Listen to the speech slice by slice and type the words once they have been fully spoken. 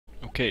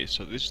Okay,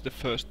 so this is the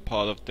first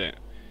part of the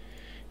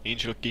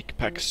Angel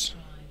Kickbacks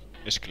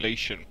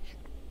escalation.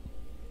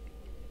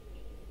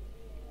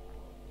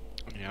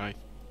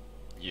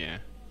 Yeah,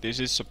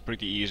 this is a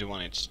pretty easy one.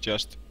 It's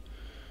just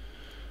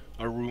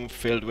a room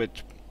filled with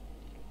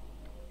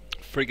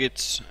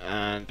frigates,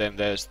 and then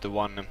there's the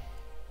one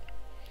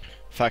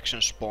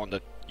faction spawn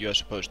that you're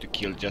supposed to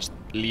kill. Just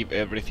leave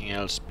everything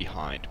else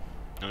behind.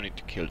 No need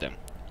to kill them.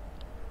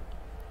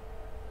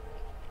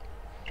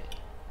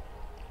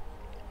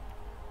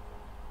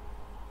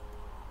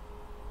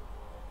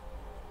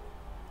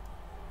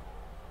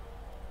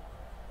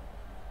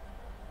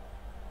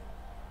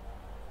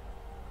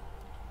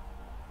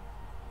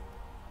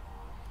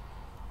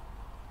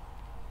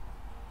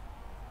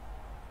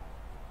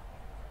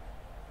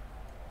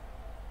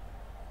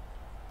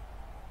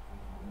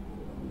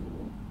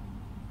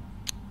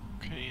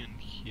 Okay, and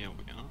here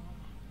we are.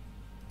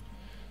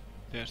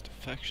 There's the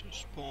faction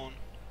spawn.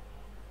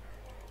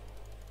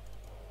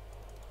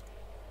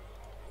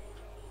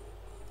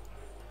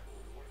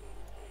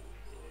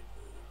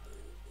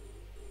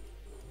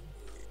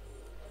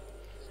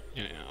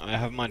 Yeah, I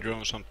have my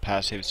drones on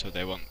passive so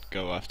they won't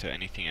go after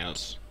anything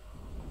else.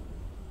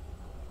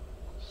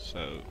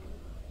 So,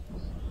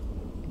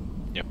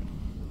 yep.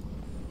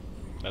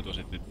 That was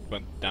it. It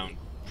went down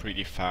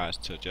pretty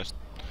fast, so just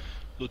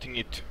looting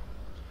it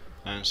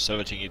and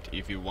salvaging it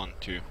if you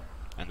want to,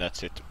 and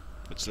that's it.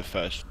 That's the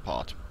first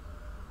part.